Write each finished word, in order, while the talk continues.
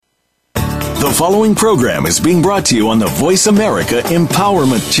The following program is being brought to you on the Voice America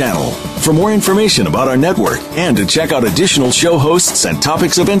Empowerment Channel. For more information about our network and to check out additional show hosts and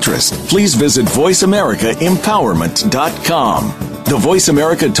topics of interest, please visit voiceamericaempowerment.com. The Voice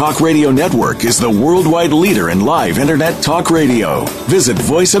America Talk Radio Network is the worldwide leader in live Internet talk radio. Visit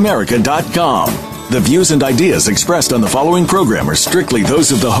voiceamerica.com. The views and ideas expressed on the following program are strictly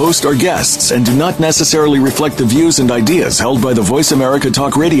those of the host or guests and do not necessarily reflect the views and ideas held by the Voice America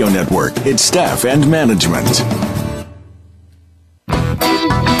Talk Radio Network, its staff, and management.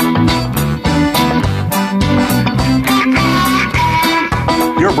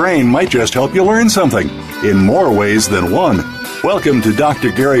 Your brain might just help you learn something in more ways than one. Welcome to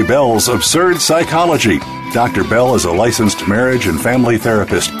Dr. Gary Bell's Absurd Psychology. Dr. Bell is a licensed marriage and family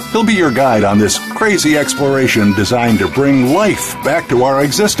therapist. He'll be your guide on this crazy exploration designed to bring life back to our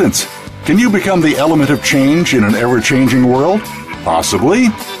existence. Can you become the element of change in an ever-changing world? Possibly,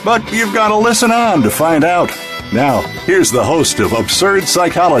 but you've got to listen on to find out. Now, here's the host of Absurd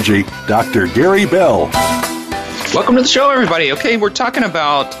Psychology, Dr. Gary Bell. Welcome to the show, everybody. Okay, we're talking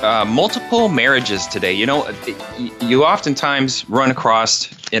about multiple marriages today. You know, you oftentimes run across,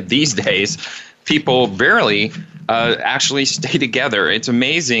 these days, people barely actually stay together. It's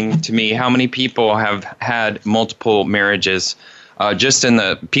amazing to me how many people have had multiple marriages, just in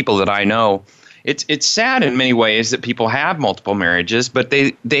the people that I know. It's sad in many ways that people have multiple marriages, but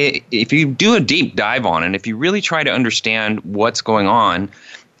they if you do a deep dive on it, if you really try to understand what's going on,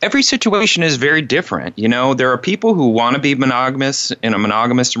 every situation is very different. You know, there are people who want to be monogamous in a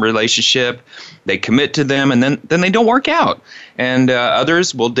monogamous relationship. They commit to them, and then they don't work out. And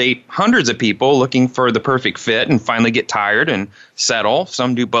others will date hundreds of people looking for the perfect fit and finally get tired and settle.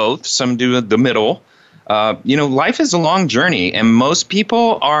 Some do both. Some do the middle. You know, life is a long journey, and most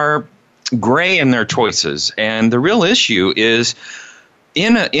people are gray in their choices. And the real issue is,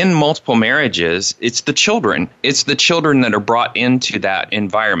 in multiple marriages, it's the children. It's the children that are brought into that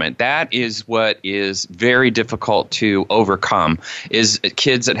environment. That is what is very difficult to overcome, is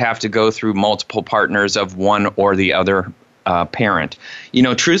kids that have to go through multiple partners of one or the other parent. You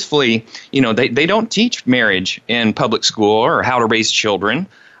know, truthfully, you know, they don't teach marriage in public school or how to raise children,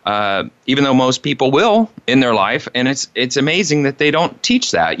 even though most people will in their life. And it's amazing that they don't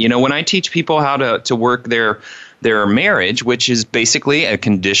teach that. You know, when I teach people how to work their marriage, which is basically a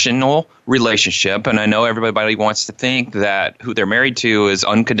conditional relationship. And I know everybody wants to think that who they're married to is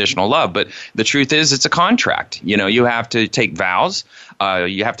unconditional love, but the truth is it's a contract. You know, you have to take vows.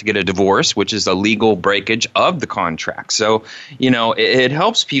 You have to get a divorce, which is a legal breakage of the contract. So, you know, it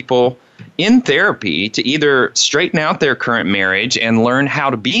helps people in therapy to either straighten out their current marriage and learn how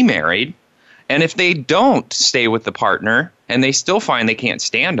to be married. And if they don't stay with the partner and they still find they can't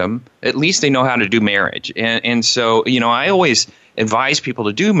stand them, at least they know how to do marriage. And so, you know, I always advise people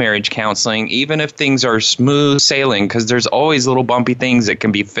to do marriage counseling, even if things are smooth sailing, because there's always little bumpy things that can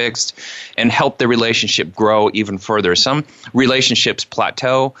be fixed and help the relationship grow even further. Some relationships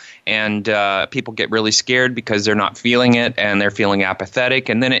plateau and people get really scared because they're not feeling it and they're feeling apathetic,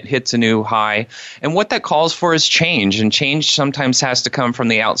 and then it hits a new high. And what that calls for is change, and change sometimes has to come from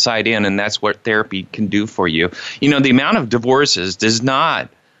the outside in, and that's what therapy can do for you. You know, the amount of divorces does not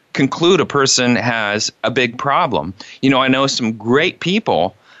conclude a person has a big problem. You know, I know some great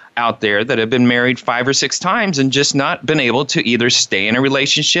people out there that have been married 5 or 6 times and just not been able to either stay in a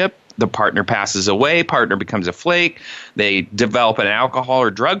relationship. The partner passes away, partner becomes a flake, they develop an alcohol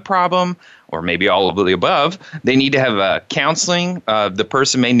or drug problem, or maybe all of the above. They need to have counseling. The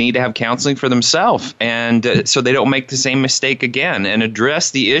person may need to have counseling for themselves, and so they don't make the same mistake again, and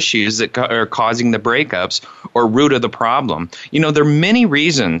address the issues that are causing the breakups or root of the problem. You know, there are many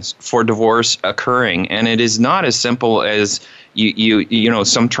reasons for divorce occurring, and it is not as simple as you know,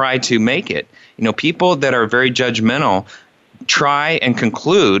 some try to make it. You know, people that are very judgmental try and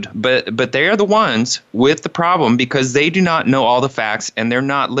conclude, but they are the ones with the problem because they do not know all the facts and they're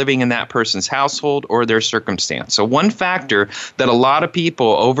not living in that person's household or their circumstance. So one factor that a lot of people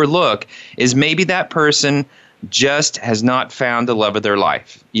overlook is maybe that person just has not found the love of their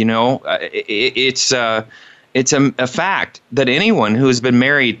life. You know, it's a fact that anyone who has been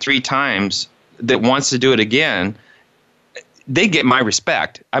married 3 times that wants to do it again, they get my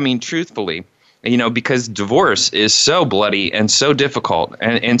respect. I mean, truthfully. You know, because divorce is so bloody and so difficult.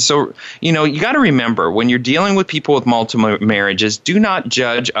 And so, you know, you got to remember when you're dealing with people with multiple marriages, do not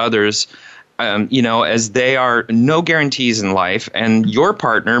judge others, you know, as they are no guarantees in life. And your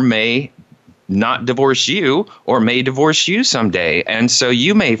partner may not divorce you or may divorce you someday. And so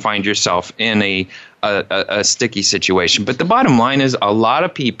you may find yourself in a sticky situation. But the bottom line is a lot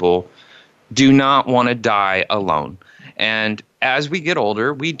of people do not want to die alone. And as we get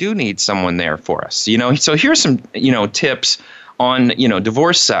older, we do need someone there for us. So here's some, tips on,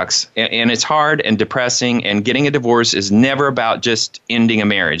 divorce sucks, and it's hard and depressing, and getting a divorce is never about just ending a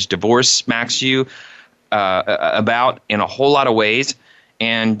marriage. Divorce smacks you about in a whole lot of ways.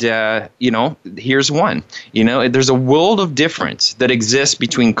 And, here's one. There's a world of difference that exists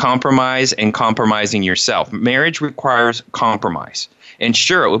between compromise and compromising yourself. Marriage requires compromise. And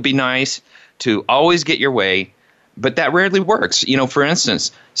sure, it would be nice to always get your way, but that rarely works. For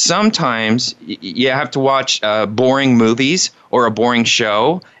instance, sometimes you have to watch boring movies or a boring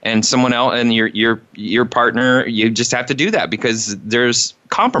show, and someone else and your partner, you just have to do that because there's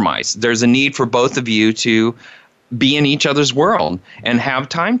compromise. There's a need for both of you to be in each other's world and have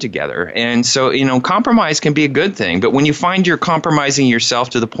time together. And so, compromise can be a good thing. But when you find you're compromising yourself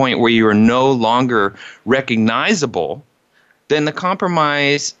to the point where you are no longer recognizable, then the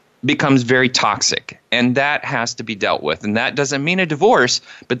compromise becomes very toxic. And that has to be dealt with. And that doesn't mean a divorce,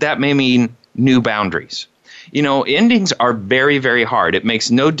 but that may mean new boundaries. Endings are very, very hard. It makes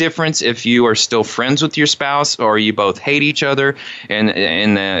no difference if you are still friends with your spouse or you both hate each other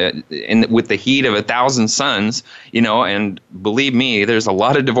and with the heat of 1,000 suns, and believe me, there's a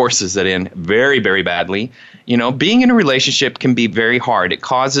lot of divorces that end very, very badly. Being in a relationship can be very hard. It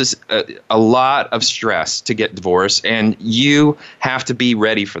causes a lot of stress to get divorced, and you have to be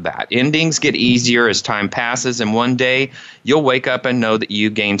ready for that. Endings get easier as time passes, and one day you'll wake up and know that you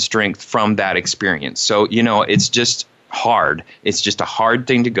gained strength from that experience. So, it's just hard. It's just a hard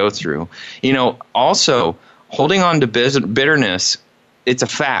thing to go through. Also, holding on to bitterness, it's a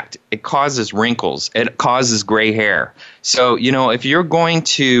fact. It causes wrinkles. It causes gray hair. So, if you're going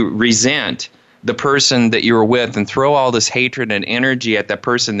to resent the person that you were with and throw all this hatred and energy at that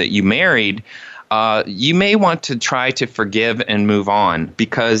person that you married, you may want to try to forgive and move on,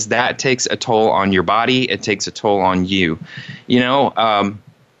 because that takes a toll on your body. It takes a toll on you.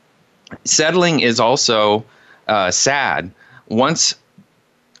 Settling is also sad. Once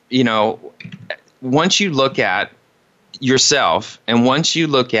you look at yourself and once you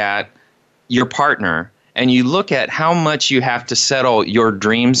look at your partner and you look at how much you have to settle your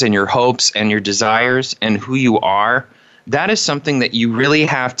dreams and your hopes and your desires and who you are, that is something that you really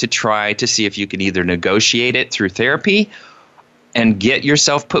have to try to see if you can either negotiate it through therapy and get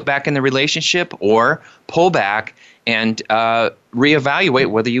yourself put back in the relationship, or pull back and reevaluate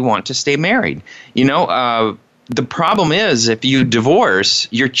whether you want to stay married. The problem is, if you divorce,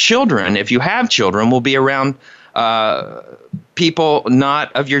 your children, if you have children, will be around people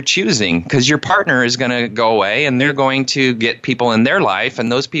not of your choosing, because your partner is going to go away and they're going to get people in their life, and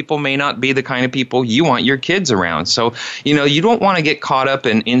those people may not be the kind of people you want your kids around. So, you don't want to get caught up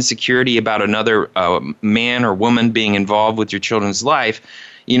in insecurity about another man or woman being involved with your children's life.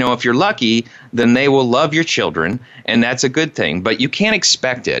 If you're lucky, then they will love your children, and that's a good thing. But you can't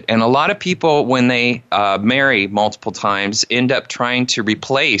expect it. And a lot of people, when they marry multiple times, end up trying to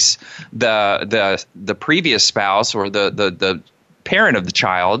replace the previous spouse or the parent of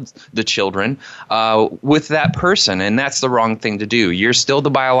the children, with that person. And that's the wrong thing to do. You're still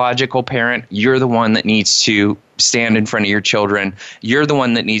the biological parent. You're the one that needs to stand in front of your children. You're the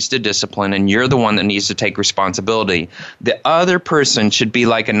one that needs to discipline, and you're the one that needs to take responsibility. The other person should be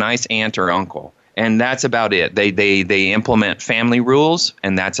like a nice aunt or uncle, and that's about it. They implement family rules,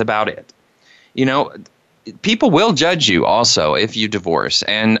 and that's about it. People will judge you also if you divorce,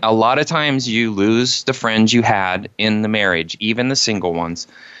 and a lot of times you lose the friends you had in the marriage, even the single ones.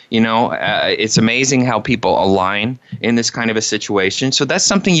 It's amazing how people align in this kind of a situation. So that's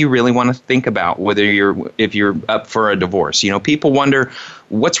something you really want to think about, if you're up for a divorce. People wonder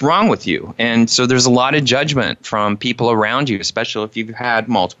what's wrong with you, and so there's a lot of judgment from people around you, especially if you've had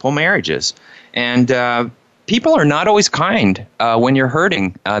multiple marriages. And people are not always kind when you're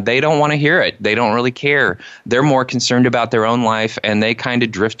hurting. They don't want to hear it. They don't really care. They're more concerned about their own life, and they kind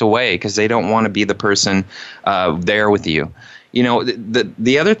of drift away because they don't want to be the person there with you.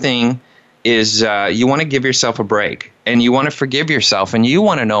 The other thing is you want to give yourself a break, and you want to forgive yourself, and you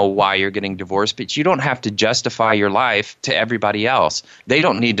want to know why you're getting divorced, but you don't have to justify your life to everybody else. They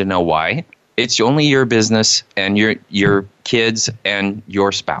don't need to know why. It's only your business and your kids and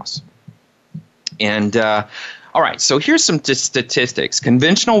your spouse. And all right, so here's some statistics.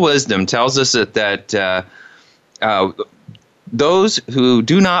 Conventional wisdom tells us that those who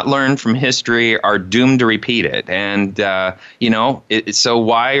do not learn from history are doomed to repeat it. And, so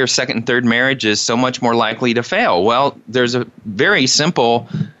why are second and third marriages so much more likely to fail? Well, there's a very simple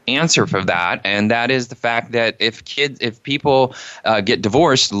answer for that, and that is the fact that if people get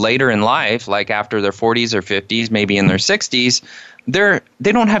divorced later in life, like after their 40s or 50s, maybe in their 60s,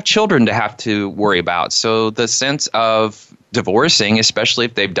 they don't have children to have to worry about. So the sense of divorcing, especially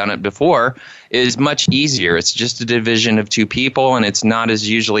if they've done it before, is much easier. It's just a division of two people, and it's not as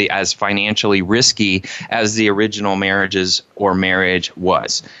usually as financially risky as the original marriage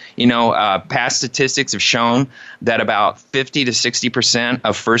was. Past statistics have shown that about 50 to 60%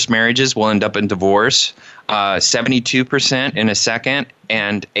 of first marriages will end up in divorce, 72% in a second,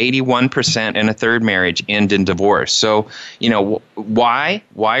 and 81% in a third marriage end in divorce. So, why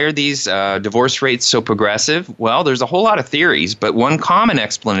are these divorce rates so progressive? Well, there's a whole lot of theories, but one common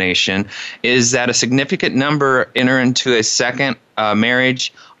explanation is that a significant number enter into a second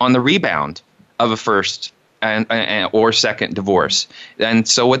marriage on the rebound of a first or second divorce. And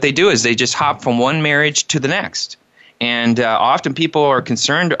so what they do is they just hop from one marriage to the next. And often people are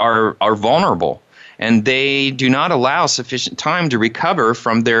concerned, are vulnerable, and they do not allow sufficient time to recover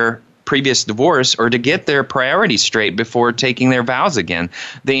from their previous divorce or to get their priorities straight before taking their vows again.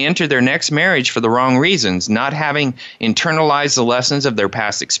 They enter their next marriage for the wrong reasons, not having internalized the lessons of their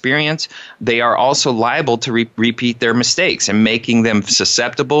past experience. They are also liable to repeat their mistakes and making them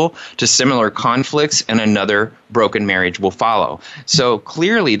susceptible to similar conflicts, and another broken marriage will follow. So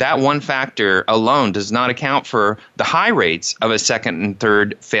clearly that one factor alone does not account for the high rates of a second and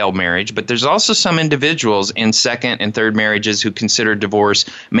third failed marriage, but there's also some individuals in second and third marriages who consider divorce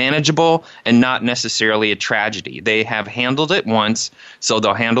manageable and not necessarily a tragedy. They have handled it once, so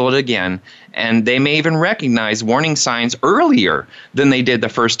they'll handle it again, and they may even recognize warning signs earlier than they did the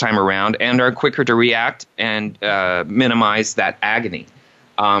first time around and are quicker to react and minimize that agony.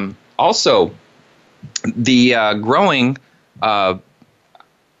 Also, the growing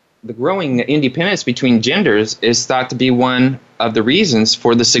independence between genders is thought to be one of the reasons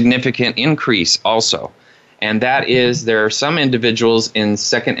for the significant increase also. And that is, there are some individuals in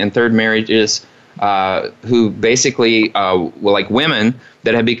second and third marriages who basically, like women,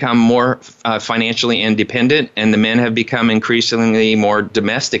 that have become more financially independent, and the men have become increasingly more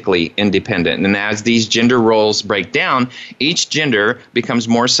domestically independent. And as these gender roles break down, each gender becomes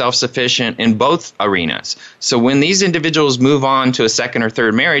more self-sufficient in both arenas. So when these individuals move on to a second or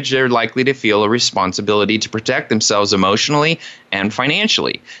third marriage, they're likely to feel a responsibility to protect themselves emotionally and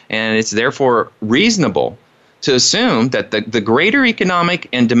financially. And it's therefore reasonable to assume that the greater economic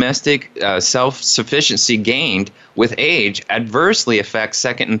and domestic self-sufficiency gained with age adversely affects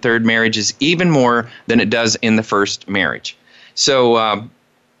second and third marriages even more than it does in the first marriage. So,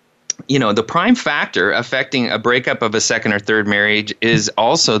 the prime factor affecting a breakup of a second or third marriage is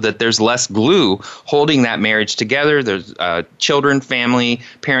also that there's less glue holding that marriage together. There's children, family,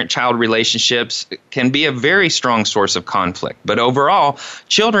 parent-child relationships can be a very strong source of conflict. But overall,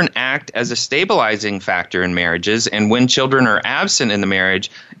 children act as a stabilizing factor in marriages, and when children are absent in the marriage,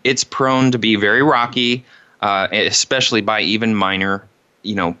 it's prone to be very rocky, especially by even minor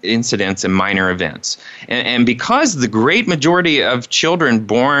incidents and minor events. And because the great majority of children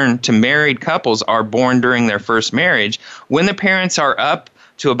born to married couples are born during their first marriage, when the parents are up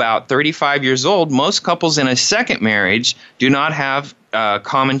to about 35 years old, most couples in a second marriage do not have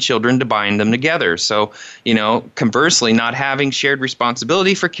common children to bind them together. So, conversely, not having shared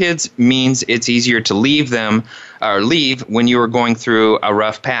responsibility for kids means it's easier to leave when you are going through a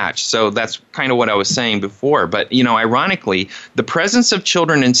rough patch. So that's kind of what I was saying before. But, ironically, the presence of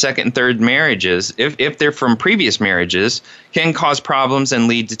children in second and third marriages, if they're from previous marriages, can cause problems and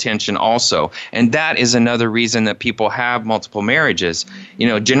lead to tension also. And that is another reason that people have multiple marriages.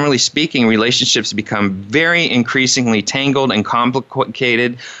 Generally speaking, relationships become very increasingly tangled and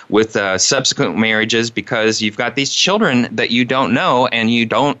complicated with subsequent marriages because you've got these children that you don't know and you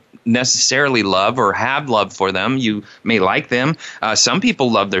don't necessarily love or have love for them. You may like them. Some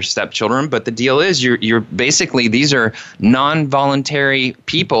people love their stepchildren, but the deal is you're basically, these are non-voluntary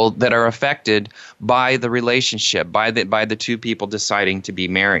people that are affected by the relationship, by the two people deciding to be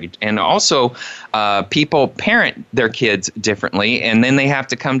married. And also, people parent their kids differently, and then they have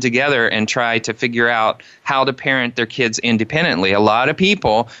to come together and try to figure out how to parent their kids independently. A lot of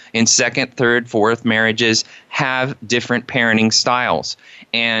people in second, third, fourth marriages have different parenting styles,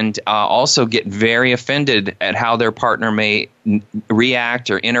 and also get very offended at how their partner may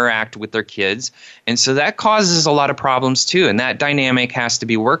react or interact with their kids. And so that causes a lot of problems too, and that dynamic has to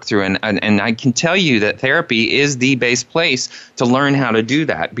be worked through. And I can tell you that therapy is the best place to learn how to do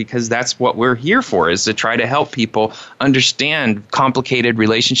that, because that's what we're here for, is to try to help people understand complicated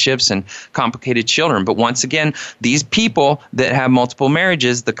relationships and complicated children. But once again, these people that have multiple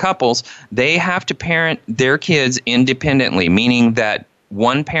marriages, the couples, they have to parent their kids independently, meaning that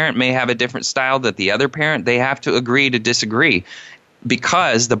one parent may have a different style than the other parent. They have to agree to disagree,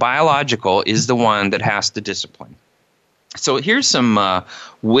 because the biological is the one that has to discipline. So here's some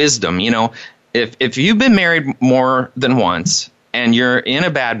wisdom. You know, if you've been married more than once and you're in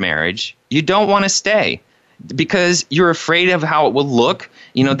a bad marriage, you don't want to stay because you're afraid of how it will look.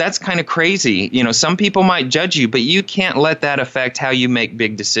 You know, that's kind of crazy. You know, some people might judge you, but you can't let that affect how you make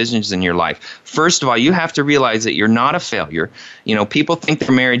big decisions in your life. First of all, you have to realize that you're not a failure. You know, people think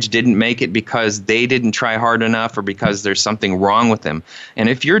their marriage didn't make it because they didn't try hard enough or because there's something wrong with them. And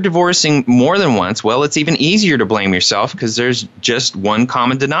if you're divorcing more than once, well, it's even easier to blame yourself because there's just one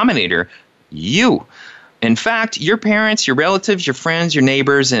common denominator: you. In fact, your parents, your relatives, your friends, your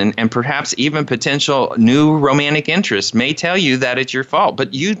neighbors, and perhaps even potential new romantic interests may tell you that it's your fault,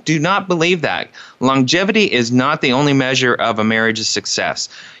 but you do not believe that. Longevity is not the only measure of a marriage's success.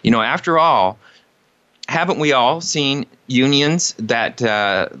 You know, after all, haven't we all seen unions that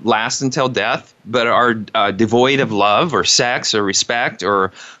last until death, but are devoid of love or sex or respect,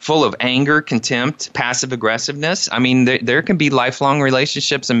 or full of anger, contempt, passive aggressiveness? I mean, there can be lifelong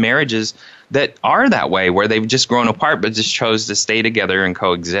relationships and marriages that are that way, where they've just grown apart but just chose to stay together and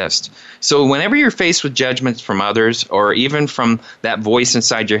coexist. So whenever you're faced with judgments from others or even from that voice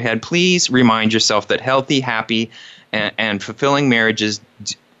inside your head, please remind yourself that healthy, happy, and fulfilling marriages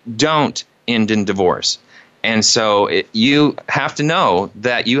don't end in divorce. And so you have to know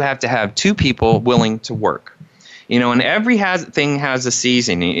that you have to have two people willing to work. You know, and everything has a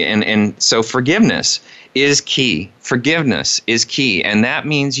season, and so forgiveness is key. Forgiveness is key, and that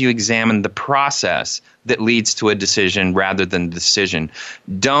means you examine the process that leads to a decision rather than the decision.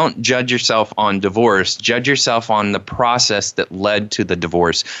 Don't judge yourself on divorce. Judge yourself on the process that led to the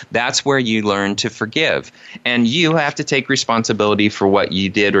divorce. That's where you learn to forgive, and you have to take responsibility for what you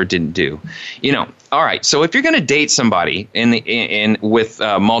did or didn't do. You know, all right. So if you're going to date somebody with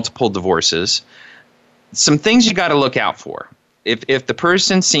multiple divorces, some things you got to look out for. If the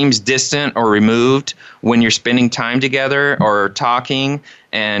person seems distant or removed when you're spending time together or talking,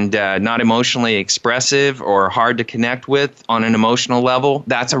 and not emotionally expressive or hard to connect with on an emotional level,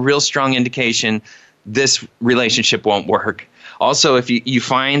 that's a real strong indication this relationship won't work. Also, if you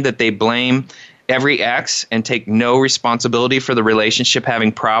find that they blame every ex and take no responsibility for the relationship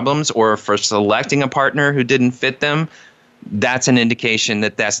having problems or for selecting a partner who didn't fit them, that's an indication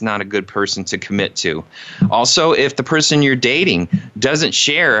that that's not a good person to commit to. Also, if the person you're dating doesn't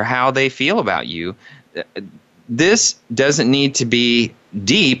share how they feel about you, this doesn't need to be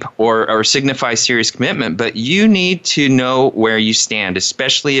deep or signify serious commitment, but you need to know where you stand,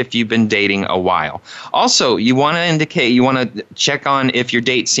 especially if you've been dating a while. Also, you want to check on if your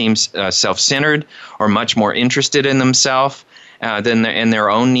date seems self-centered or much more interested in themselves in their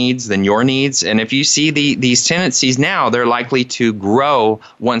own needs than your needs. And if you see these tendencies now, they're likely to grow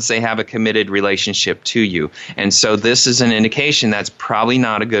once they have a committed relationship to you. And so this is an indication that's probably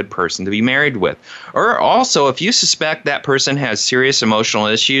not a good person to be married with. Or also, if you suspect that person has serious emotional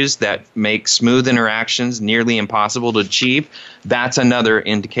issues that make smooth interactions nearly impossible to achieve, that's another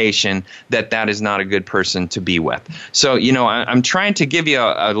indication that that is not a good person to be with. So, you know, I'm trying to give you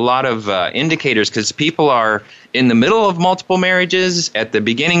a lot of indicators, because people are in the middle of multiple marriages, at the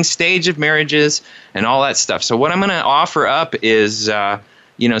beginning stage of marriages, and all that stuff. So what I'm going to offer up is,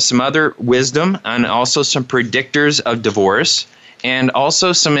 some other wisdom and also some predictors of divorce, and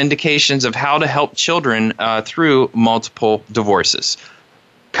also some indications of how to help children through multiple divorces.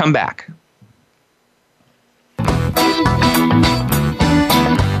 Come back.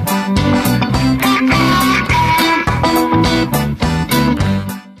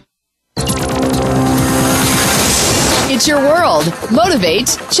 It's your world.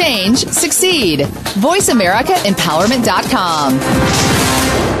 Motivate, change, succeed. VoiceAmericaEmpowerment.com.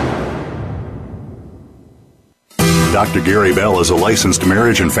 Dr. Gary Bell is a licensed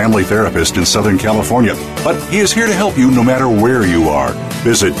marriage and family therapist in Southern California, but he is here to help you no matter where you are.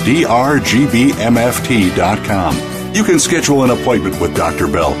 Visit drgbmft.com. You can schedule an appointment with Dr.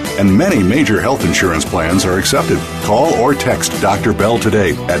 Bell, and many major health insurance plans are accepted. Call or text Dr. Bell today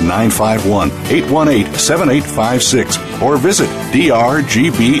at 951-818-7856 or visit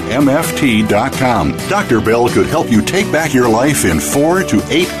drgbmft.com. Dr. Bell could help you take back your life in 4 to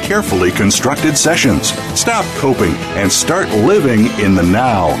 8 carefully constructed sessions. Stop coping and start living in the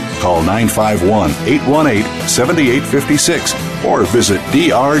now. Call 951-818-7856 or visit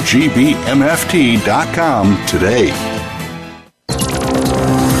drgbmft.com today.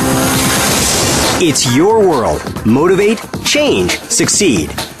 It's your world. Motivate, change, succeed.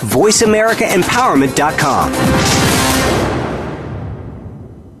 VoiceAmericaEmpowerment.com.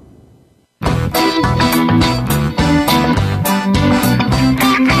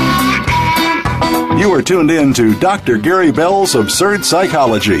 You are tuned in to Dr. Gary Bell's Absurd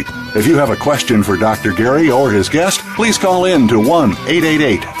Psychology. If you have a question for Dr. Gary or his guest, please call in to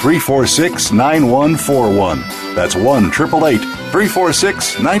 1-888-346-9141. That's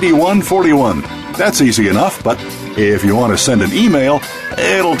 1-888-346-9141. That's easy enough, but if you want to send an email,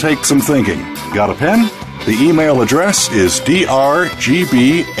 it'll take some thinking. Got a pen? The email address is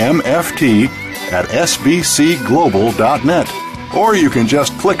drgbmft@sbcglobal.net. Or you can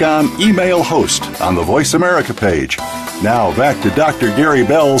just click on Email Host on the Voice America page. Now back to Dr. Gary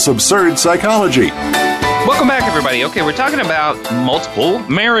Bell's Absurd Psychology. Welcome back, everybody. Okay, we're talking about multiple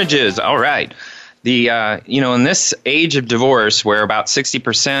marriages. All right. In this age of divorce, where about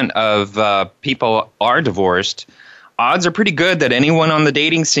 60% of people are divorced, odds are pretty good that anyone on the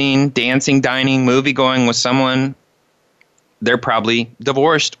dating scene, dancing, dining, movie going with someone, they're probably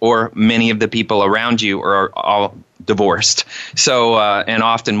divorced, or many of the people around you are all divorced. So, and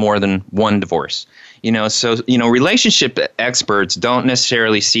often more than one divorce. Relationship experts don't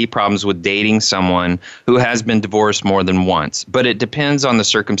necessarily see problems with dating someone who has been divorced more than once, but it depends on the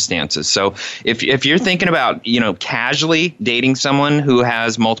circumstances. So if you're thinking about, casually dating someone who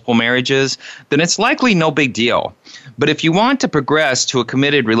has multiple marriages, then it's likely no big deal. But if you want to progress to a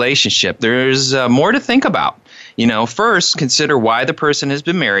committed relationship, there's more to think about. First, consider why the person has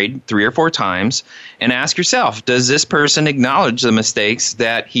been married 3 or 4 times, and ask yourself, does this person acknowledge the mistakes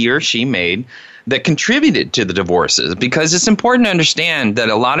that he or she made that contributed to the divorces? Because it's important to understand that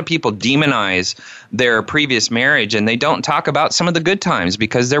a lot of people demonize their previous marriage, and they don't talk about some of the good times,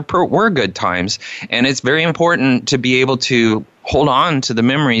 because there were good times. And it's very important to be able to hold on to the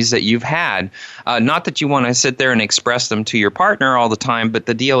memories that you've had. Not that you want to sit there and express them to your partner all the time, but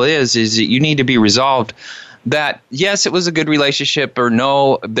the deal is that you need to be resolved that, yes, it was a good relationship, or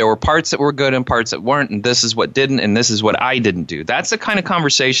no, there were parts that were good and parts that weren't, and this is what didn't, and this is what I didn't do. That's the kind of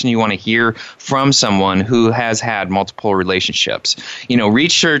conversation you want to hear from someone who has had multiple relationships.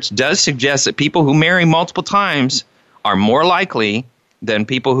 Research does suggest that people who marry multiple times are more likely than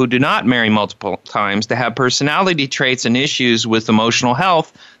people who do not marry multiple times to have personality traits and issues with emotional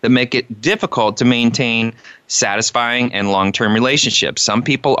health that make it difficult to maintain satisfying and long-term relationships. Some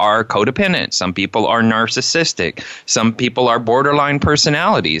people are codependent. Some people are narcissistic. Some people are borderline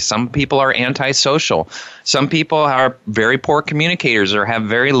personalities. Some people are antisocial. Some people are very poor communicators or have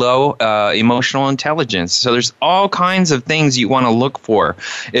very low emotional intelligence. So there's all kinds of things you want to look for.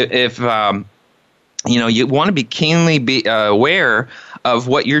 If you want to be keenly aware of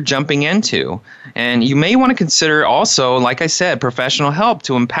what you're jumping into. And you may want to consider also, like I said, professional help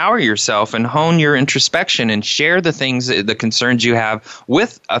to empower yourself and hone your introspection and share the concerns you have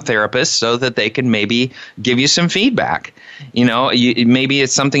with a therapist so that they can maybe give you some feedback. Maybe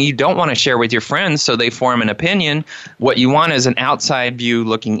it's something you don't want to share with your friends, so they form an opinion. What you want is an outside view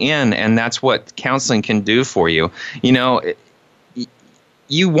looking in, and that's what counseling can do for you. You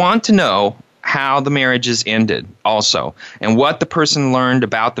want to know how the marriages ended also, and what the person learned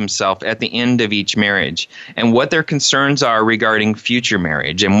about themselves at the end of each marriage, and what their concerns are regarding future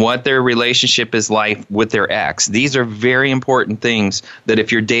marriage, and what their relationship is like with their ex. These are very important things that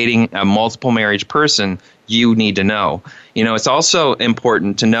if you're dating a multiple marriage person, you need to know. It's also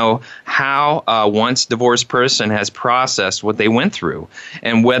important to know how a once divorced person has processed what they went through,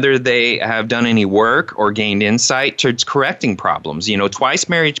 and whether they have done any work or gained insight towards correcting problems. Twice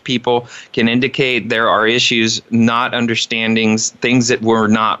married people can indicate there are issues, not understandings, things that were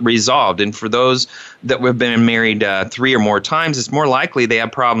not resolved. And for those that have been married 3 or more times, it's more likely they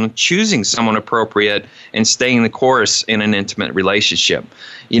have problems choosing someone appropriate and staying the course in an intimate relationship.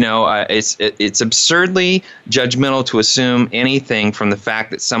 It's absurdly judgmental to assume anything from the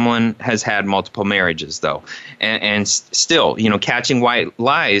fact that someone has had multiple marriages, though. And still, catching white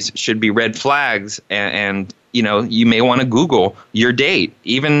lies should be red flags, and you may want to Google your date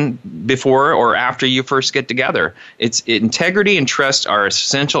even before or after you first get together. Integrity and trust are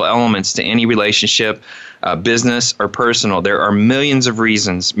essential elements to any relationship, business or personal. There are millions of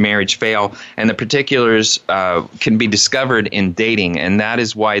reasons marriage fail, and the particulars can be discovered in dating, and that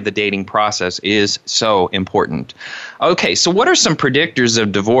is why the dating process is so important. Okay, so what are some predictors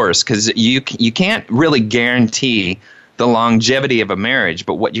of divorce? Because you can't really guarantee the longevity of a marriage,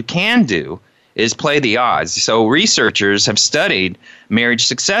 but what you can do is play the odds. So researchers have studied marriage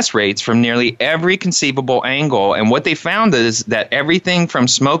success rates from nearly every conceivable angle, and what they found is that everything from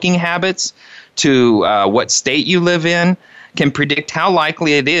smoking habits to what state you live in can predict how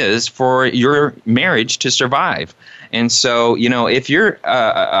likely it is for your marriage to survive. And so, if you're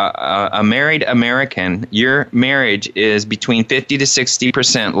a married American, your marriage is between 50 to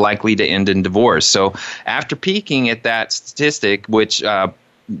 60% likely to end in divorce. So after peaking at that statistic, which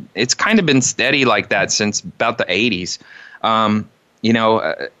it's kind of been steady like that since about the 80s.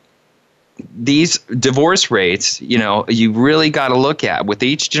 These divorce rates, you really got to look at. With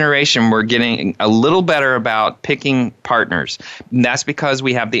each generation, we're getting a little better about picking partners. And that's because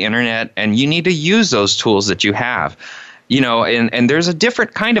we have the internet, and you need to use those tools that you have. And there's a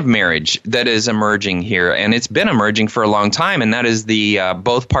different kind of marriage that is emerging here, and it's been emerging for a long time, and that is the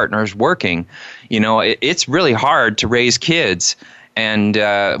both partners working. It's really hard to raise kids and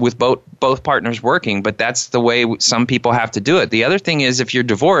with both partners working, but that's the way some people have to do it. The other thing is, if you're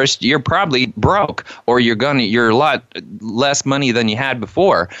divorced, you're probably broke, or you're a lot less money than you had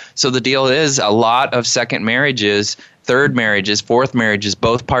before. So the deal is, a lot of second marriages, third marriages, fourth marriages,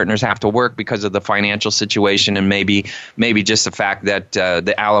 both partners have to work because of the financial situation, and maybe just the fact that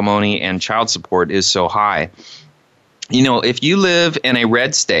the alimony and child support is so high. If you live in a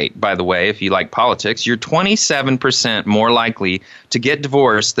red state, by the way, if you like politics, you're 27% more likely to get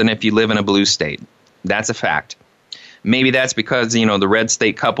divorced than if you live in a blue state. That's a fact. Maybe that's because, the red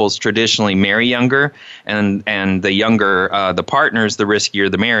state couples traditionally marry younger, and the younger the partners, the riskier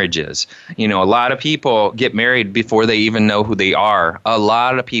the marriage is. A lot of people get married before they even know who they are. A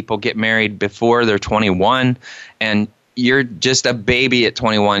lot of people get married before they're 21, and you're just a baby at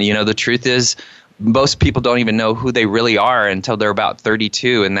 21. The truth is, most people don't even know who they really are until they're about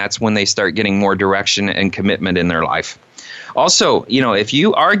 32, and that's when they start getting more direction and commitment in their life. Also, if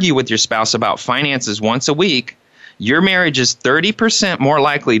you argue with your spouse about finances once a week, your marriage is 30% more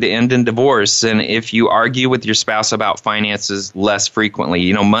likely to end in divorce than if you argue with your spouse about finances less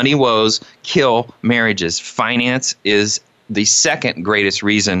frequently. Money woes kill marriages. Finance is the second greatest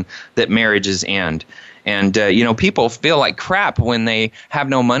reason that marriages end. And, people feel like crap when they have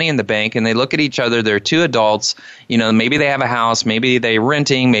no money in the bank, and they look at each other. They're two adults. Maybe they have a house, maybe they're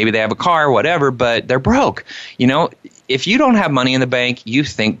renting, maybe they have a car, whatever, but they're broke. If you don't have money in the bank, you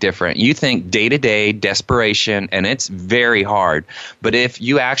think different. You think day-to-day desperation, and it's very hard. But if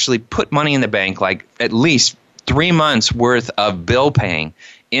you actually put money in the bank, like at least 3 months worth of bill paying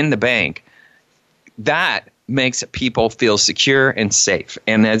in the bank, that makes people feel secure and safe.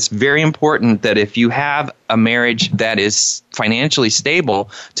 And it's very important that if you have a marriage that is financially stable,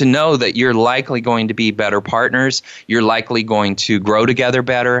 to know that you're likely going to be better partners, you're likely going to grow together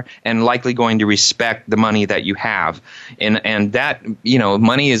better, and likely going to respect the money that you have. And that,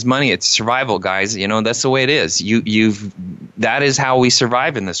 money is money. It's survival, guys. That's the way it is. That is how we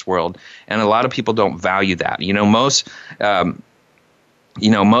survive in this world. And a lot of people don't value that.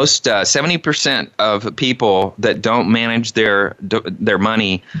 Most 70% of people that don't manage their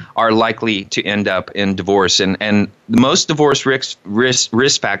money are likely to end up in divorce. And most divorce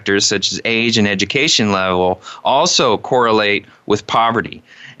risk factors, such as age and education level, also correlate with poverty.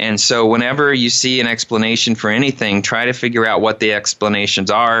 And so whenever you see an explanation for anything, try to figure out what the explanations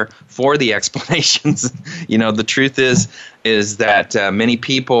are for the explanations. The truth is that many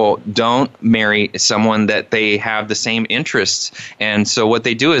people don't marry someone that they have the same interests. And so what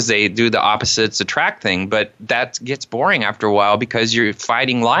they do is they do the opposites attract thing. But that gets boring after a while, because you're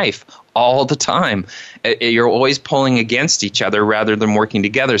fighting life all the time. You're always pulling against each other rather than working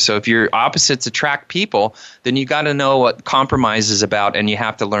together. So if your opposites attract people, then you got to know what compromise is about, and you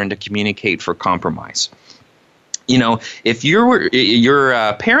have to learn to communicate for compromise. If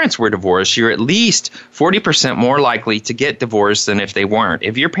your parents were divorced, you're at least 40% more likely to get divorced than if they weren't.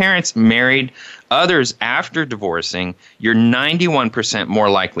 If your parents married others after divorcing, you're 91% more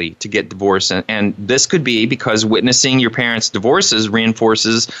likely to get divorced. And this could be because witnessing your parents' divorces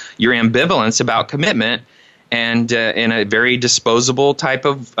reinforces your ambivalence about commitment. And in a very disposable type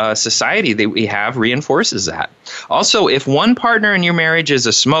of society that we have, reinforces that. Also, if one partner in your marriage is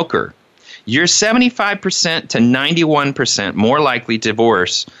a smoker, you're 75% to 91% more likely to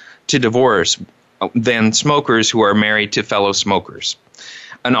divorce than smokers who are married to fellow smokers.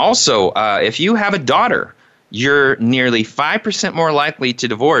 And also, if you have a daughter, you're nearly 5% more likely to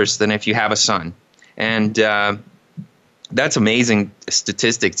divorce than if you have a son. And that's amazing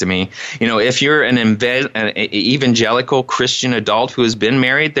statistic to me. If you're an evangelical Christian adult who has been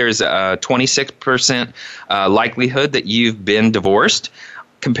married, there's a 26% likelihood that you've been divorced,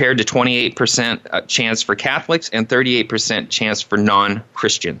 compared to 28% chance for Catholics and 38% chance for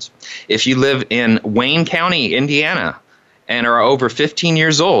non-Christians. If you live in Wayne County, Indiana, and are over 15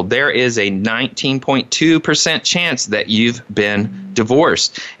 years old, there is a 19.2% chance that you've been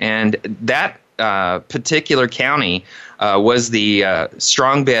divorced. And that particular county was the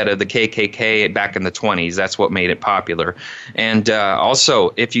strong bed of the KKK back in the 20s. That's what made it popular. And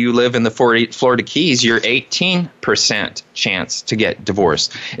also, if you live in the Florida Keys, you're 18% chance to get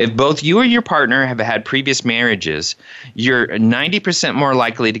divorced. If both you or your partner have had previous marriages, you're 90% more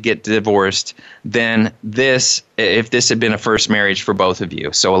likely to get divorced than this if this had been a first marriage for both of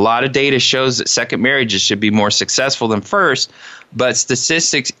you. So a lot of data shows that second marriages should be more successful than first, but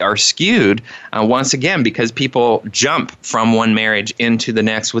statistics are skewed once again because people jump from one marriage into the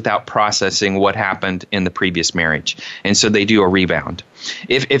next without processing what happened in the previous marriage. And so they do a rebound.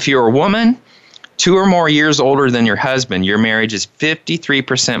 If you're a woman 2 or more years older than your husband, your marriage is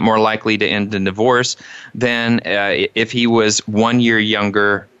 53% more likely to end in divorce than if he was 1 year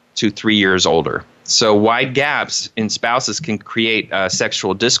younger to 3 years older. So wide gaps in spouses can create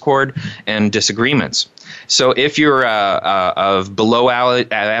sexual discord and disagreements. So if you're of below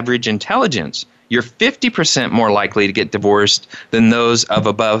average intelligence, you're 50% more likely to get divorced than those of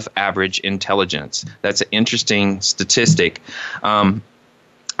above average intelligence. That's an interesting statistic.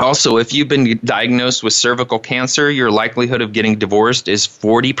 Also, if you've been diagnosed with cervical cancer, your likelihood of getting divorced is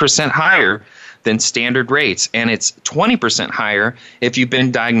 40% higher than standard rates, and it's 20% higher if you've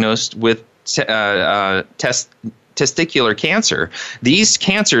been diagnosed with testicular cancer. These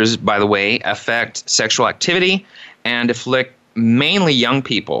cancers, by the way, affect sexual activity and afflict mainly young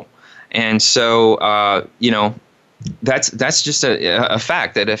people. And so, that's just a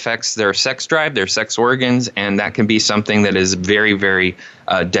fact that affects their sex drive, their sex organs, and that can be something that is very, very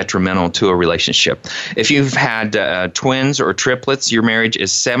detrimental to a relationship. If you've had twins or triplets, your marriage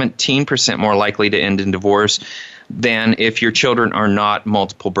is 17% more likely to end in divorce than if your children are not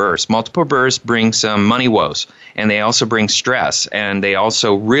multiple births. Multiple births bring some money woes, and they also bring stress, and they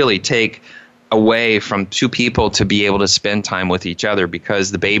also really take away from two people to be able to spend time with each other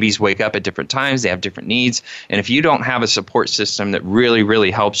because the babies wake up at different times, they have different needs, and if you don't have a support system that really,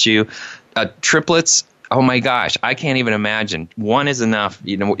 really helps you, triplets, oh my gosh, I can't even imagine. One is enough.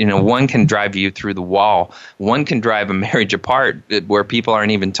 One can drive you through the wall. One can drive a marriage apart where people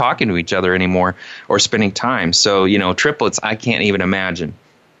aren't even talking to each other anymore or spending time. So, triplets, I can't even imagine.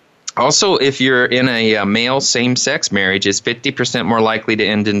 Also, if you're in a male same-sex marriage, it's 50% more likely to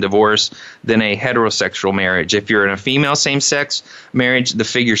end in divorce than a heterosexual marriage. If you're in a female same-sex marriage, the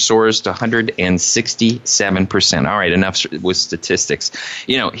figure soars to 167%. All right, enough with statistics.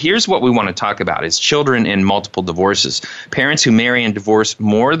 Here's what we want to talk about is children in multiple divorces. Parents who marry and divorce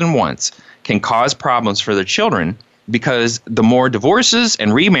more than once can cause problems for their children because the more divorces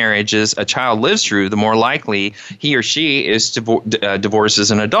and remarriages a child lives through, the more likely he or she is to divorce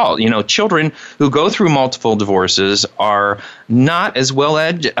as an adult. Children who go through multiple divorces are not as well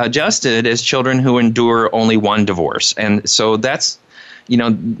adjusted as children who endure only one divorce. And so that's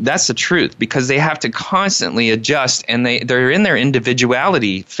the truth because they have to constantly adjust and they're in their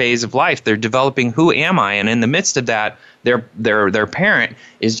individuality phase of life. They're developing who am I? And in the midst of that, their parent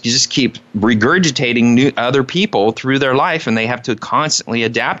is just keep regurgitating new other people through their life, and they have to constantly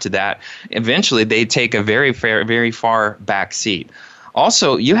adapt to that. Eventually, they take a very far back seat.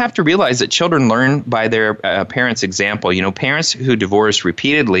 Also, you have to realize that children learn by their parents' example. Parents who divorce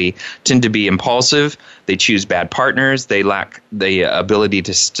repeatedly tend to be impulsive. They choose bad partners. They lack the ability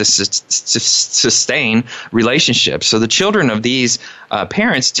to sustain relationships. So the children of these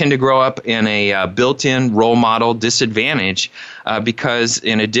parents tend to grow up in a built-in role model disadvantage because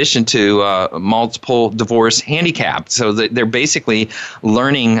in addition to multiple divorce handicap. So they're basically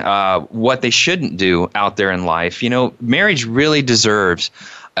learning what they shouldn't do out there in life. Marriage really deserves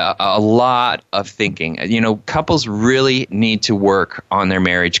a lot of thinking. Couples really need to work on their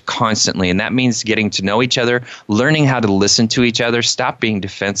marriage constantly, and that means getting to know each other, learning how to listen to each other, stop being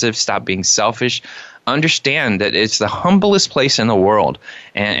defensive, stop being selfish, understand that it's the humblest place in the world,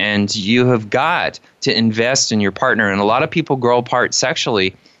 and you have got to invest in your partner. And a lot of people grow apart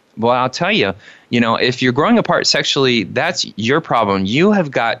sexually. Well, I'll tell you, if you're growing apart sexually, that's your problem. You have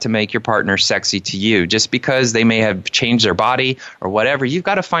got to make your partner sexy to you. Just because they may have changed their body or whatever, you've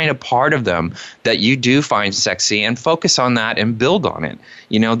got to find a part of them that you do find sexy and focus on that and build on it.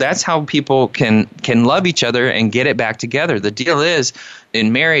 That's how people can love each other and get it back together. The deal is,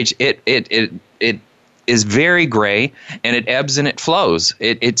 in marriage, it is very gray, and it ebbs and it flows.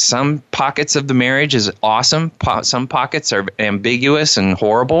 Some pockets of the marriage is awesome. Some pockets are ambiguous and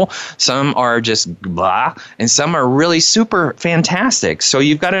horrible. Some are just blah, and some are really super fantastic. So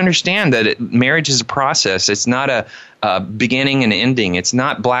you've got to understand that marriage is a process. It's not a beginning and ending. It's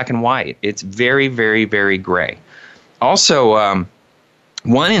not black and white. It's very, very, very gray. Also,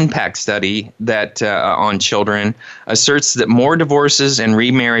 One impact study that on children asserts that more divorces and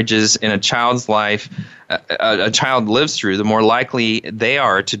remarriages in a child's life a child lives through, the more likely they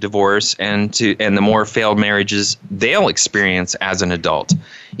are to divorce and the more failed marriages they'll experience as an adult.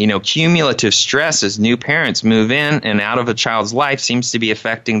 Cumulative stress as new parents move in and out of a child's life seems to be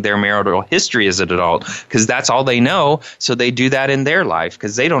affecting their marital history as an adult, because that's all they know. So they do that in their life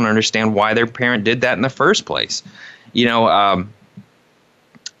because they don't understand why their parent did that in the first place. Among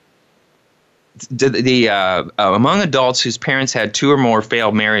adults whose parents had 2 or more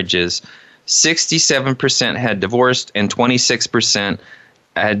failed marriages, 67% had divorced and 26%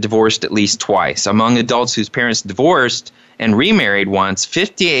 had divorced at least twice. Among adults whose parents divorced and remarried once,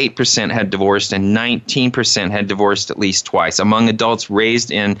 58% had divorced and 19% had divorced at least twice. Among adults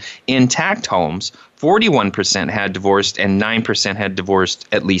raised in intact homes, 41% had divorced and 9% had divorced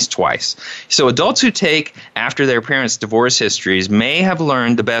at least twice. So adults who take after their parents' divorce histories may have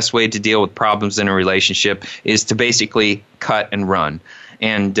learned the best way to deal with problems in a relationship is to basically cut and run.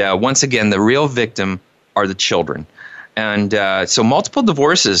 And once again, the real victim are the children. And so multiple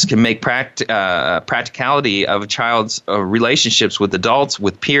divorces can make practicality of a child's relationships with adults,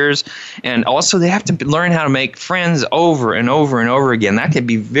 with peers, and also they have to learn how to make friends over and over and over again. That can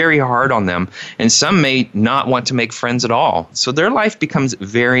be very hard on them, and some may not want to make friends at all. So their life becomes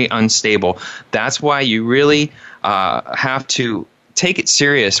very unstable. That's why you really have to take it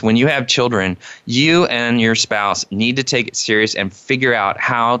serious. When you have children, you and your spouse need to take it serious and figure out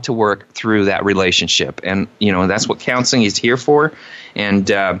how to work through that relationship. And, that's what counseling is here for. And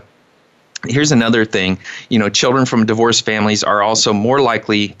here's another thing. Children from divorced families are also more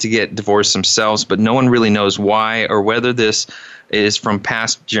likely to get divorced themselves, but no one really knows why or whether this is from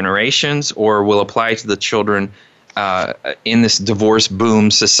past generations or will apply to the children in this divorce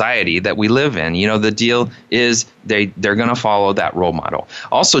boom society that we live in. The deal is they're going to follow that role model.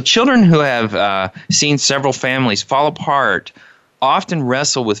 Also, children who have seen several families fall apart often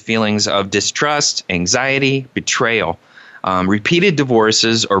wrestle with feelings of distrust, anxiety, betrayal. Repeated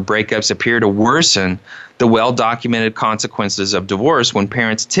divorces or breakups appear to worsen the well-documented consequences of divorce when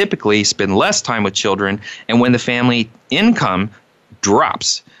parents typically spend less time with children and when the family income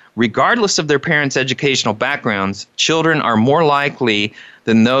drops. Regardless of their parents' educational backgrounds, children are more likely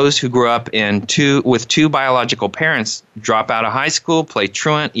than those who grew up with two biological parents drop out of high school, play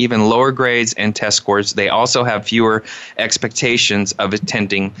truant, even lower grades and test scores. They also have fewer expectations of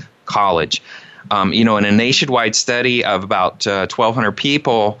attending college. In a nationwide study of about 1,200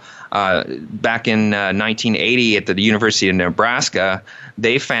 people back in 1980 at the University of Nebraska,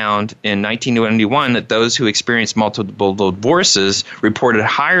 they found in 1991 that those who experienced multiple divorces reported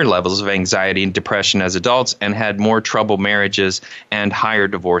higher levels of anxiety and depression as adults and had more troubled marriages and higher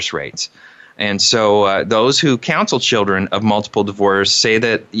divorce rates. And so those who counsel children of multiple divorce say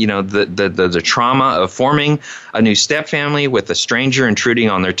that the trauma of forming a new stepfamily with a stranger intruding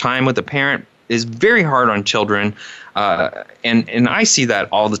on their time with a parent is very hard on children, and I see that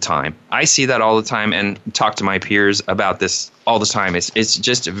all the time. And talk to my peers about this all the time. It's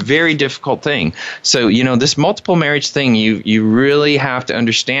just a very difficult thing. So, this multiple marriage thing, you really have to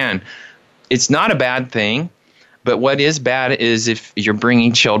understand it's not a bad thing, but what is bad is if you're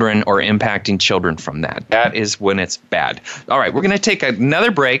bringing children or impacting children from that. That is when it's bad. All right, we're going to take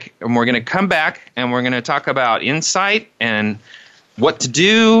another break, and we're going to come back, and we're going to talk about insight and what to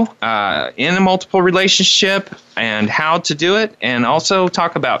do in a multiple relationship and how to do it, and also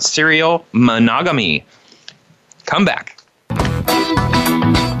talk about serial monogamy. Come back.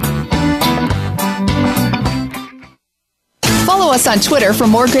 Follow us on Twitter for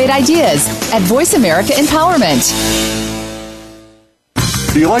more great ideas at Voice America Empowerment.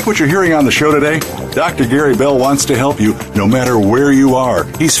 Do you like what you're hearing on the show today? Dr. Gary Bell wants to help you no matter where you are.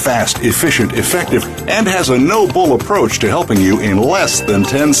 He's fast, efficient, effective, and has a no-bull approach to helping you in less than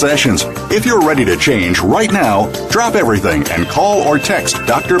 10 sessions. If you're ready to change right now, drop everything and call or text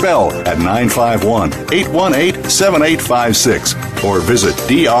Dr. Bell at 951-818-7856 or visit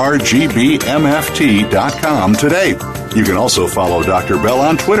drgbmft.com today. You can also follow Dr. Bell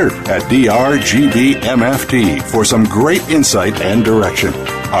on Twitter at drgbmft for some great insight and direction.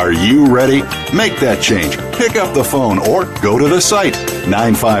 Are you ready? Make that change. Pick up the phone or go to the site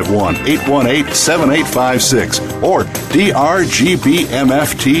 951-818-7856 or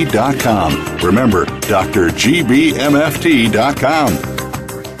drgbmft.com. Remember, drgbmft.com.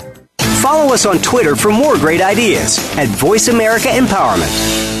 Follow us on Twitter for more great ideas at Voice America Empowerment.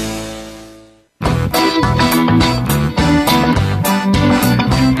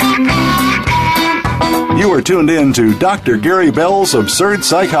 You are are tuned in to Dr. Gary Bell's Absurd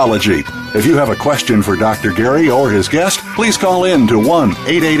Psychology. If you have a question for Dr. Gary or his guest, please call in to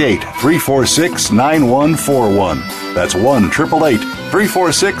 1-888-346-9141. That's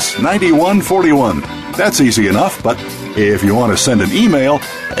 1-888-346-9141. That's easy enough, but if you want to send an email,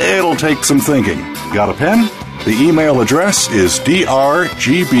 it'll take some thinking. Got a pen? The email address is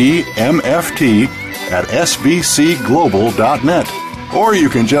drgbmft@sbcglobal.net. Or you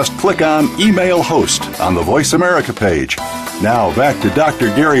can just click on Email Host on the Voice America page. Now back to Dr.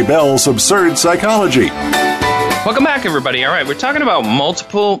 Gary Bell's Absurd Psychology. Welcome back, everybody. All right, we're talking about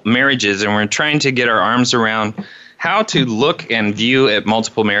multiple marriages, and we're trying to get our arms around how to look and view at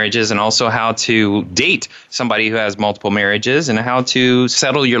multiple marriages, and also how to date somebody who has multiple marriages, and how to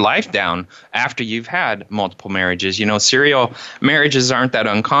settle your life down after you've had multiple marriages. You know, serial marriages aren't that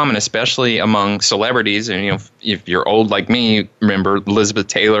uncommon, especially among celebrities. And, you know, if you're old like me, you remember Elizabeth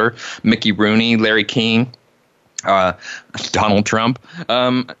Taylor, Mickey Rooney, Larry King, Donald Trump.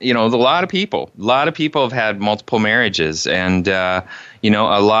 You know, a lot of people have had multiple marriages, and you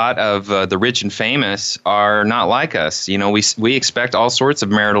know, a lot of the rich and famous are not like us. You know, we expect all sorts of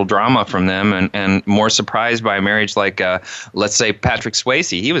marital drama from them, and more surprised by a marriage like, let's say, Patrick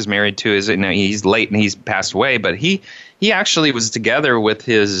Swayze. He was married to his, you know, he's late and he's passed away, but he actually was together with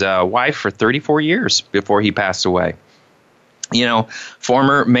his wife for 34 years before he passed away. You know,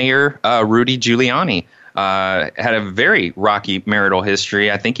 former Mayor Rudy Giuliani had a very rocky marital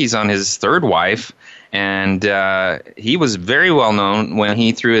history. I think he's on his third wife, and he was very well known when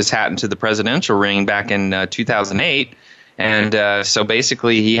he threw his hat into the presidential ring back in 2008. And so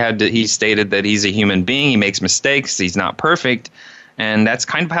basically he stated that he's a human being. He makes mistakes. He's not perfect. And that's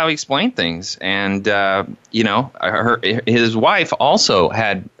kind of how he explained things. And, you know, his wife also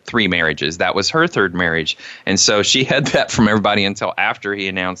had 3 marriages. That was her third marriage. And so she had that from everybody until after he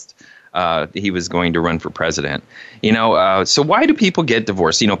announced he was going to run for president. You know, so why do people get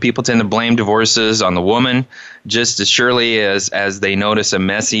divorced? You know, people tend to blame divorces on the woman just as surely as they notice a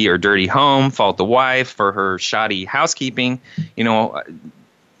messy or dirty home, fault the wife for her shoddy housekeeping. You know, a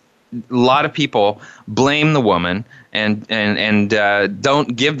lot of people blame the woman and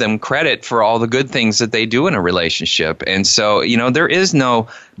don't give them credit for all the good things that they do in a relationship. And so, you know, there is no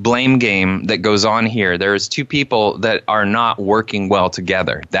blame game that goes on here. There's 2 people that are not working well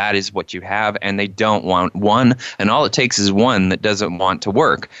together. That is what you have, and they don't want one, and all it takes is one that doesn't want to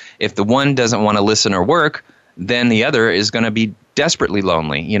work. If the one doesn't want to listen or work, then the other is going to be desperately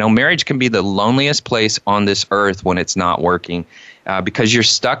lonely. You know, marriage can be the loneliest place on this earth when it's not working, because you're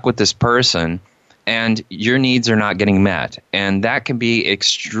stuck with this person and your needs are not getting met. And that can be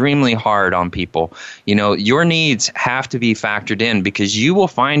extremely hard on people. You know, your needs have to be factored in, because you will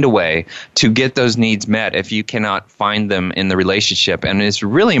find a way to get those needs met if you cannot find them in the relationship. And it's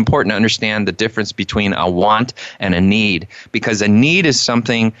really important to understand the difference between a want and a need, because a need is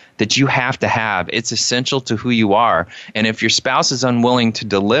something that you have to have. It's essential to who you are. And if your spouse is unwilling to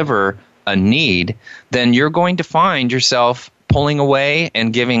deliver a need, then you're going to find yourself pulling away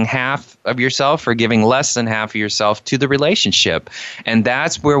and giving half of yourself or giving less than half of yourself to the relationship. And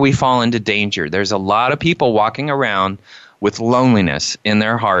that's where we fall into danger. There's a lot of people walking around with loneliness in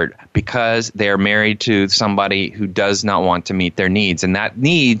their heart because they're married to somebody who does not want to meet their needs. And that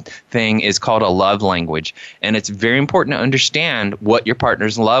need thing is called a love language. And it's very important to understand what your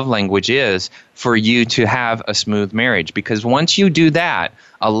partner's love language is for you to have a smooth marriage. Because once you do that,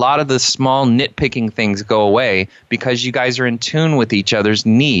 a lot of the small nitpicking things go away because you guys are in tune with each other's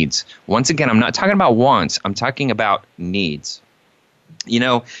needs. Once again, I'm not talking about wants. I'm talking about needs. You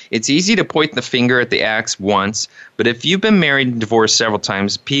know, it's easy to point the finger at the ex once, but if you've been married and divorced several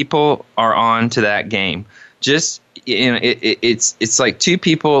times, people are on to that game. Just, you know, it's like 2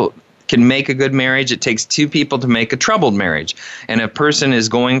 people can make a good marriage. It takes 2 people to make a troubled marriage. And a person is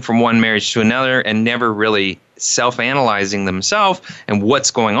going from one marriage to another and never really self-analyzing themselves and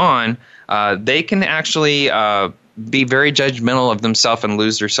what's going on, they can actually be very judgmental of themselves and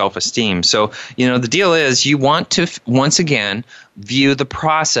lose their self-esteem. So, you know, the deal is you want to, once again, view the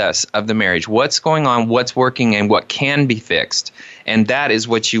process of the marriage. What's going on, what's working, and what can be fixed. And that is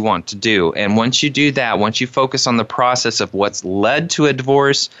what you want to do. And once you do that, once you focus on the process of what's led to a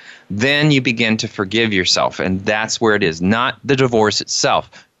divorce, then you begin to forgive yourself. And that's where it is, not the divorce itself.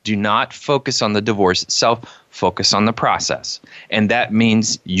 Do not focus on the divorce itself. Focus on the process. And that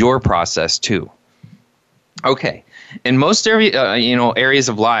means your process too. Okay. In most areas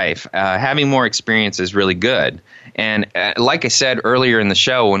of life, having more experience is really good. And like I said earlier in the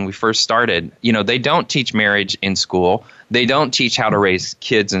show when we first started, they don't teach marriage in school. They don't teach how to raise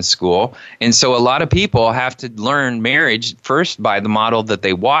kids in school. And so a lot of people have to learn marriage first by the model that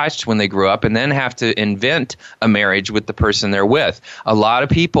they watched when they grew up, and then have to invent a marriage with the person they're with. A lot of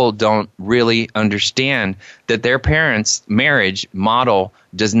people don't really understand that their parents' marriage model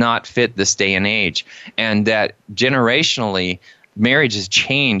does not fit this day and age, and that generationally, marriage has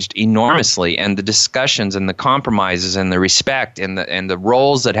changed enormously, and the discussions and the compromises and the respect and the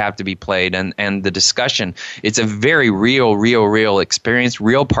roles that have to be played and the discussion. It's a very real experience,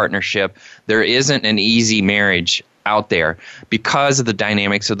 real partnership. There isn't an easy marriage out there because of the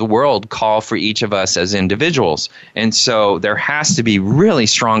dynamics of the world call for each of us as individuals. And so there has to be really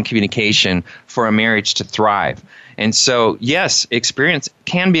strong communication for a marriage to thrive. And so, yes, experience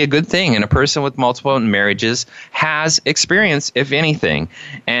can be a good thing, and a person with multiple marriages has experience, if anything.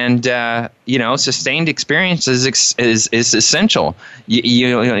 And sustained experience is essential.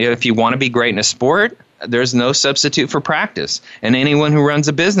 If you want to be great in a sport, there's no substitute for practice. And anyone who runs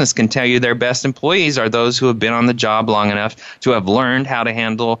a business can tell you their best employees are those who have been on the job long enough to have learned how to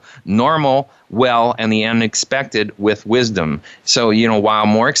handle normal well and the unexpected with wisdom. So, while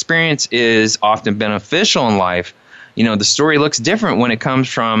more experience is often beneficial in life, the story looks different when it comes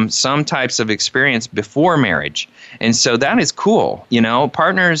from some types of experience before marriage. And so that is cool.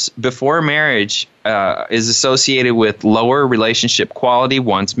 Partners before marriage is associated with lower relationship quality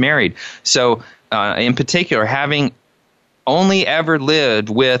once married. So in particular, having only ever lived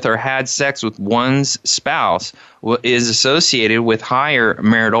with or had sex with one's spouse is associated with higher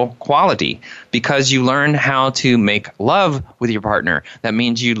marital quality because you learn how to make love with your partner. That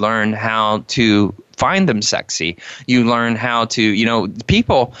means you learn how to find them sexy. You learn how to,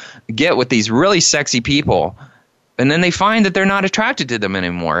 people get with these really sexy people, and then they find that they're not attracted to them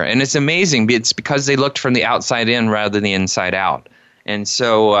anymore. And it's amazing. It's because they looked from the outside in rather than the inside out. And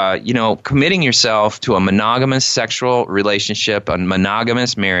so, committing yourself to a monogamous sexual relationship, a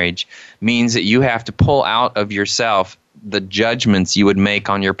monogamous marriage, means that you have to pull out of yourself the judgments you would make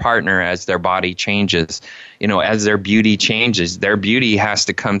on your partner as their body changes. As their beauty changes, their beauty has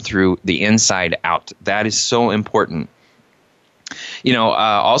to come through the inside out. That is so important.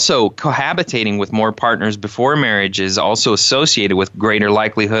 Also cohabitating with more partners before marriage is also associated with greater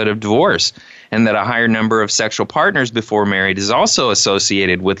likelihood of divorce, and that a higher number of sexual partners before marriage is also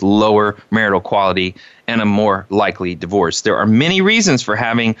associated with lower marital quality and a more likely divorce. There are many reasons for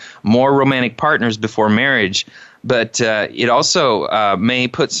having more romantic partners before marriage, but it also may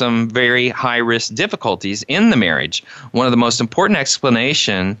put some very high-risk difficulties in the marriage. One of the most important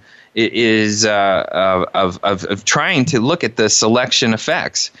explanation is of trying to look at the selection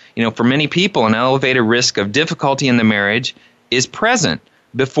effects. For many people, an elevated risk of difficulty in the marriage is present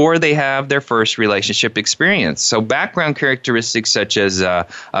before they have their first relationship experience. So background characteristics such as a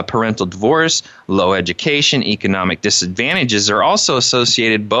parental divorce, low education, economic disadvantages are also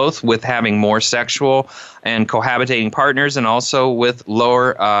associated both with having more sexual and cohabitating partners and also with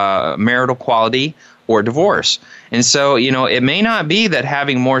lower marital quality or divorce. And so, it may not be that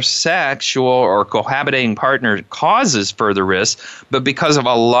having more sexual or cohabitating partner causes further risk, but because of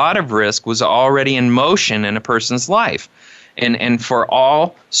a lot of risk was already in motion in a person's life. And for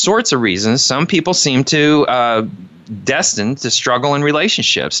all sorts of reasons, some people seem to destined to struggle in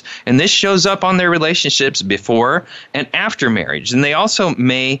relationships. And this shows up on their relationships before and after marriage. And they also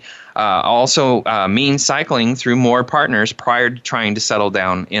may mean cycling through more partners prior to trying to settle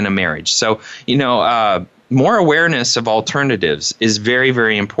down in a marriage. So, more awareness of alternatives is very,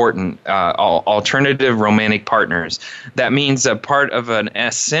 very important. Alternative romantic partners. That means a part of an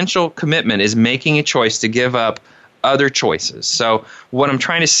essential commitment is making a choice to give up other choices. So what I'm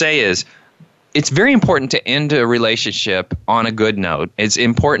trying to say is it's very important to end a relationship on a good note. It's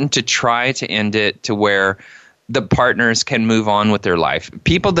important to try to end it to where the partners can move on with their life.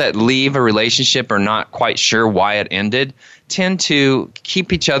 People that leave a relationship are not quite sure why it ended tend to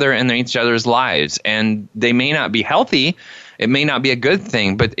keep each other in each other's lives, and they may not be healthy. It may not be a good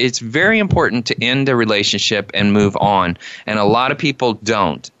thing, but it's very important to end a relationship and move on. And a lot of people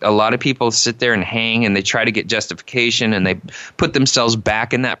don't. A lot of people sit there and hang, and they try to get justification, and they put themselves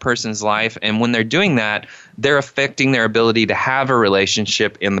back in that person's life. And when they're doing that, they're affecting their ability to have a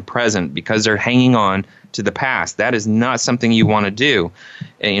relationship in the present because they're hanging on to the past. That is not something you want to do.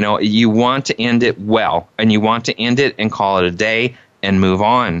 You want to end it well, and you want to end it and call it a day and move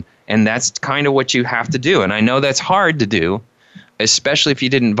on. And that's kind of what you have to do. And I know that's hard to do, especially if you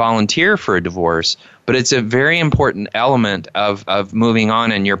didn't volunteer for a divorce, but it's a very important element of moving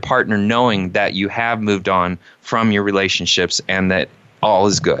on and your partner knowing that you have moved on from your relationships and that all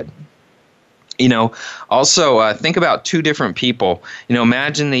is good. Also think about two different people.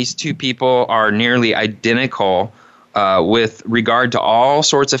 Imagine these two people are nearly identical with regard to all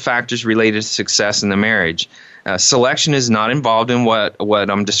sorts of factors related to success in the marriage. Selection is not involved in what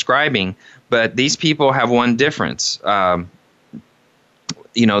I'm describing, but these people have one difference.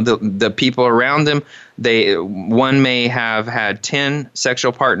 The people around them, one may have had 10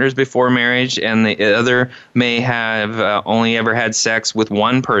 sexual partners before marriage, and the other may have only ever had sex with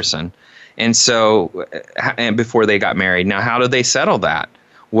one person. And before they got married. Now, how do they settle that?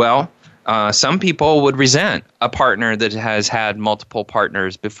 Well, some people would resent a partner that has had multiple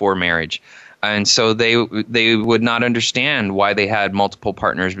partners before marriage. And so they would not understand why they had multiple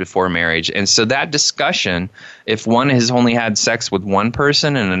partners before marriage. And so that discussion, if one has only had sex with one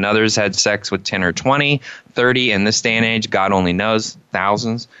person and another's had sex with 10 or 20, 30, in this day and age, God only knows,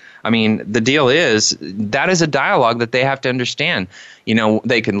 thousands. I mean, the deal is that is a dialogue that they have to understand.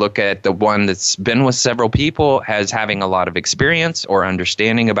 They can look at the one that's been with several people as having a lot of experience or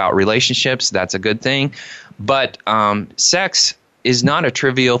understanding about relationships. That's a good thing. But sex is not a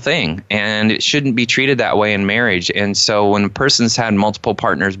trivial thing, and it shouldn't be treated that way in marriage. And so when a person's had multiple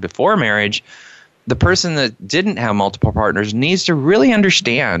partners before marriage, the person that didn't have multiple partners needs to really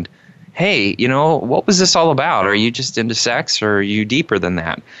understand, hey, what was this all about? Are you just into sex, or are you deeper than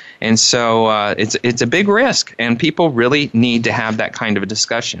that? And so it's a big risk, and people really need to have that kind of a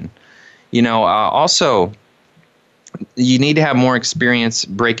discussion. Also, you need to have more experience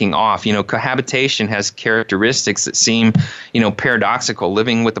breaking off. Cohabitation has characteristics that seem, paradoxical.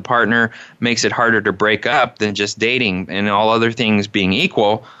 Living with a partner makes it harder to break up than just dating, and all other things being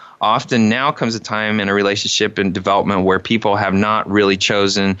equal. Often now comes a time in a relationship and development where people have not really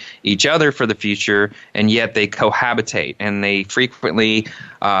chosen each other for the future, and yet they cohabitate, and they frequently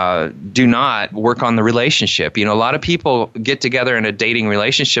do not work on the relationship. A lot of people get together in a dating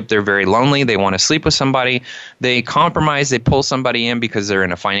relationship. They're very lonely. They want to sleep with somebody. They compromise. They pull somebody in because they're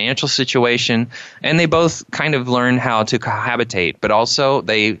in a financial situation, and they both kind of learn how to cohabitate. But also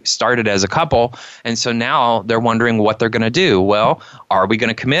they started as a couple, and so now they're wondering what they're going to do. Well, are we going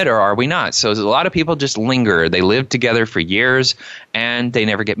to commit or are we not? So a lot of people just linger. They live together for years and they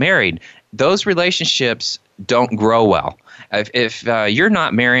never get married. Those relationships don't grow well. If you're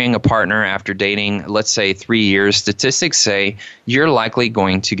not marrying a partner after dating, let's say 3 years, statistics say you're likely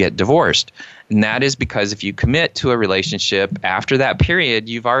going to get divorced. And that is because if you commit to a relationship after that period,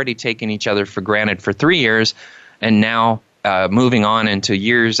 you've already taken each other for granted for 3 years, and now moving on into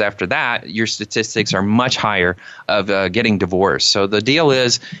years after that, your statistics are much higher of getting divorced. So the deal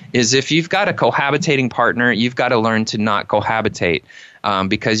is if you've got a cohabitating partner, you've got to learn to not cohabitate.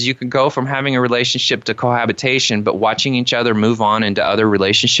 Because you can go from having a relationship to cohabitation, but watching each other move on into other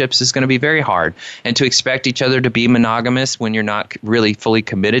relationships is going to be very hard. And to expect each other to be monogamous when you're not really fully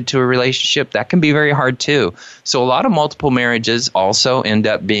committed to a relationship, that can be very hard too. So a lot of multiple marriages also end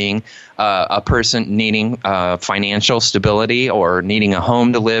up being a person needing financial stability or needing a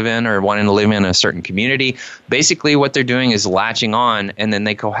home to live in or wanting to live in a certain community. Basically what they're doing is latching on, and then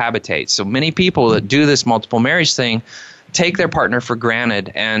they cohabitate. So many people that do this multiple marriage thing take their partner for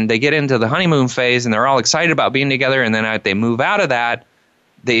granted, and they get into the honeymoon phase and they're all excited about being together, and then as they move out of that,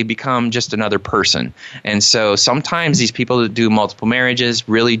 they become just another person. And so sometimes these people that do multiple marriages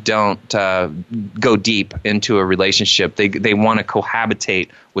really don't go deep into a relationship. They want to cohabitate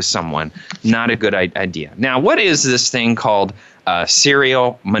with someone. Not a good idea. Now, what is this thing called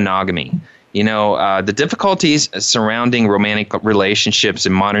serial monogamy? The difficulties surrounding romantic relationships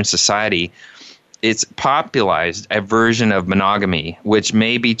in modern society, it's popularized a version of monogamy, which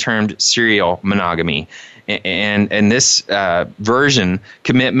may be termed serial monogamy. And this version,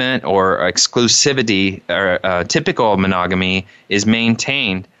 commitment or exclusivity, or typical monogamy, is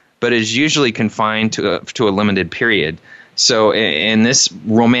maintained, but is usually confined to a limited period. So in this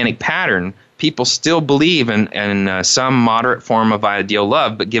romantic pattern, people still believe in some moderate form of ideal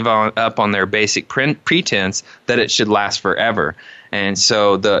love, but give up on their basic pretense that it should last forever. And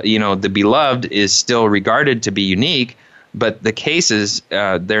so the beloved is still regarded to be unique, but the cases,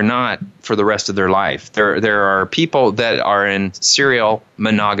 they're not for the rest of their life. There are people that are in serial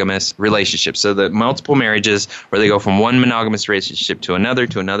monogamous relationships. So the multiple marriages where they go from one monogamous relationship to another,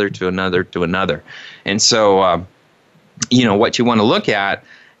 to another, to another, to another. And so, what you want to look at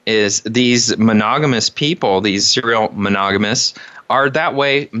is these monogamous people, these serial monogamists, are that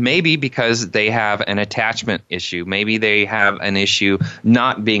way maybe because they have an attachment issue. Maybe they have an issue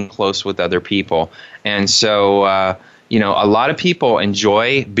not being close with other people. And so, You know, a lot of people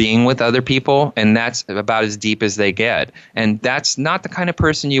enjoy being with other people, and that's about as deep as they get. And that's not the kind of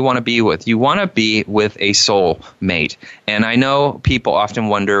person you want to be with. You want to be with a soul mate. And I know people often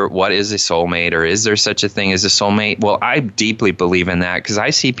wonder, what is a soulmate, or is there such a thing as a soulmate? Well, I deeply believe in that, because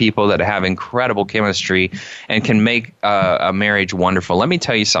I see people that have incredible chemistry and can make a marriage wonderful. Let me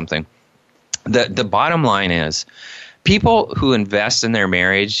tell you something. The bottom line is, people who invest in their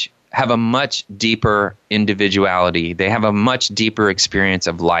marriage have a much deeper individuality. They have a much deeper experience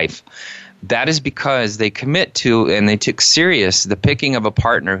of life. That is because they commit to and they took serious the picking of a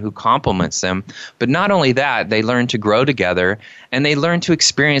partner who complements them. But not only that, they learn to grow together and they learn to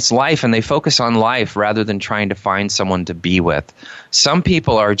experience life, and they focus on life rather than trying to find someone to be with. Some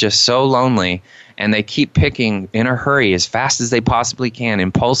people are just so lonely, and they keep picking in a hurry as fast as they possibly can,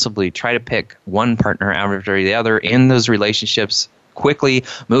 impulsively try to pick one partner after the other in those relationships, quickly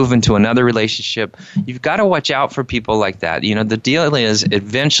move into another relationship. You've got to watch out for people like that. You know, the deal is,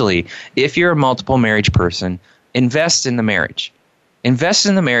 eventually, if you're a multiple marriage person, invest in the marriage. Invest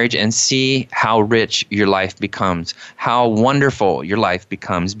in the marriage and see how rich your life becomes, how wonderful your life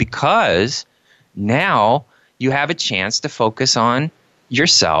becomes, because now you have a chance to focus on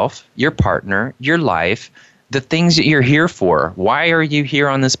yourself, your partner, your life, the things that you're here for. Why are you here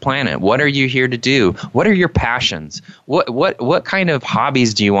on this planet? What are you here to do? What are your passions? What kind of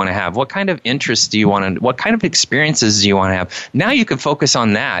hobbies do you want to have? What kind of interests do you want to, what kind of experiences do you want to have? Now you can focus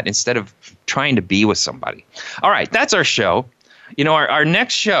on that instead of trying to be with somebody. All right, that's our show. You know, our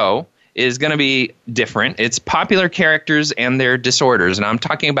next show is going to be different. It's popular characters and their disorders, and I'm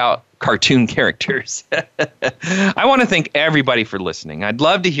talking about cartoon characters. I want to thank everybody for listening. I'd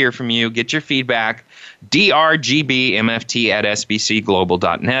love to hear from you. Get your feedback.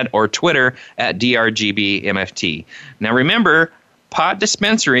 drgbmft@sbcglobal.net or Twitter @drgbmft. Now remember, pot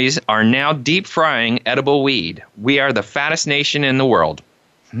dispensaries are now deep frying edible weed. We are the fattest nation in the world.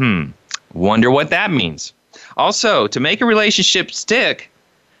 Wonder what that means. Also, to make a relationship stick,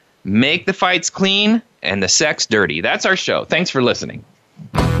 make the fights clean and the sex dirty. That's our show. Thanks for listening.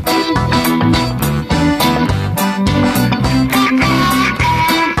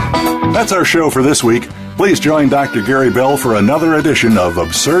 That's our show for this week. Please join Dr. Gary Bell for another edition of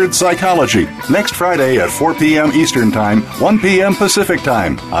Absurd Psychology next Friday at 4 p.m. Eastern Time, 1 p.m. Pacific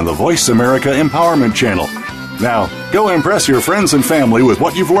Time on the Voice America Empowerment Channel. Now, go impress your friends and family with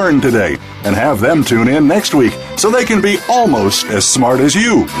what you've learned today and have them tune in next week so they can be almost as smart as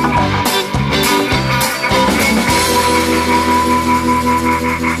you.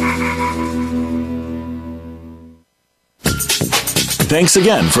 Thanks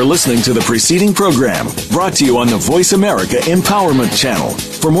again for listening to the preceding program, brought to you on the Voice America Empowerment Channel.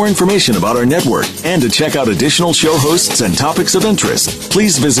 For more information about our network and to check out additional show hosts and topics of interest,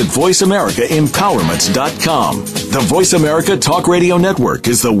 please visit VoiceAmericaEmpowerment.com. The Voice America Talk Radio Network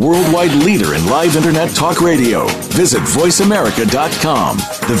is the worldwide leader in live Internet talk radio. Visit VoiceAmerica.com.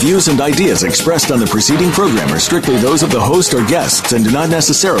 The views and ideas expressed on the preceding program are strictly those of the host or guests and do not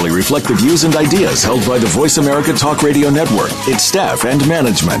necessarily reflect the views and ideas held by the Voice America Talk Radio Network, its staff, and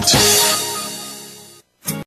management.